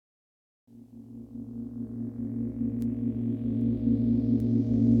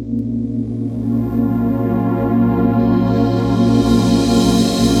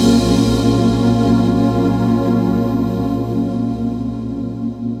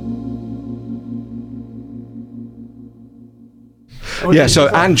Yeah, so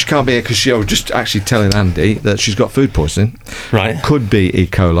Ange can't be here because she was just actually telling Andy that she's got food poisoning. Right. Could be E.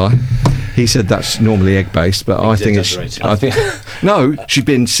 coli. He said that's normally egg-based, but I think it's... I think no, she's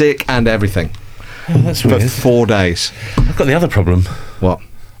been sick and everything. Oh, that's For weird. 4 days. I've got the other problem. What?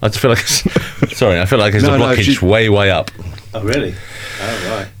 I just feel like I feel like there's No, a blockage she's- way up. Oh, really?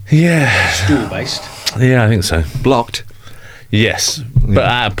 Oh, right. Yeah. Stool-based. Yeah, I think so. Blocked. Yes, but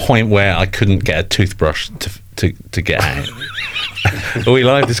at a point where I couldn't get a toothbrush to get at it. Are we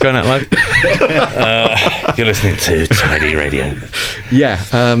live? This going out live? You're listening to Tidy Radio. Yeah,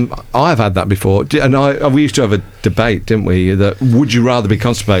 I've had that before. And we used to have a debate, didn't we, that would you rather be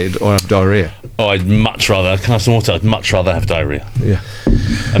constipated or have diarrhea? Oh, I'd much rather. Can I have some water? I'd much rather have diarrhea. Yeah.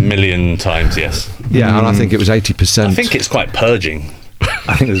 1,000,000 times, yes. Yeah, and I think it was 80%. I think it's quite purging.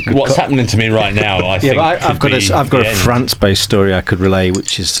 I think there's good What's happening to me right now, I think. but I've got a France-based story I could relay,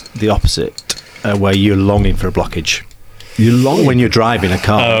 which is the opposite, where you're longing for a blockage. You're longing when you're driving a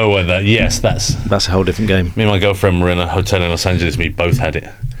car. Oh, well, that's a whole different game. Me and my girlfriend were in a hotel in Los Angeles. We both had it,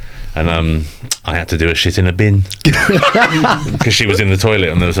 and I had to do a shit in a bin because she was in the toilet,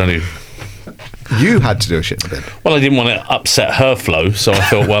 and there was only. You had to do a shit in a bin. Well, I didn't want to upset her flow, so I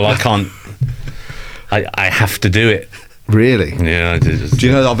thought, well, I can't. I have to do it. Really? Yeah, I did. Do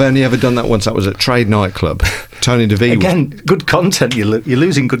you know that I've only ever done that once? That was at Trade nightclub. Tony DeVee. Again, good content. You're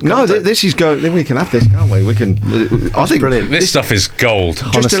losing good content. No, this is go. We can have this, can't we? We can. I think brilliant. This stuff is gold.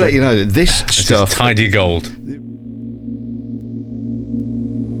 Just to let you know, this This stuff. is tidy gold.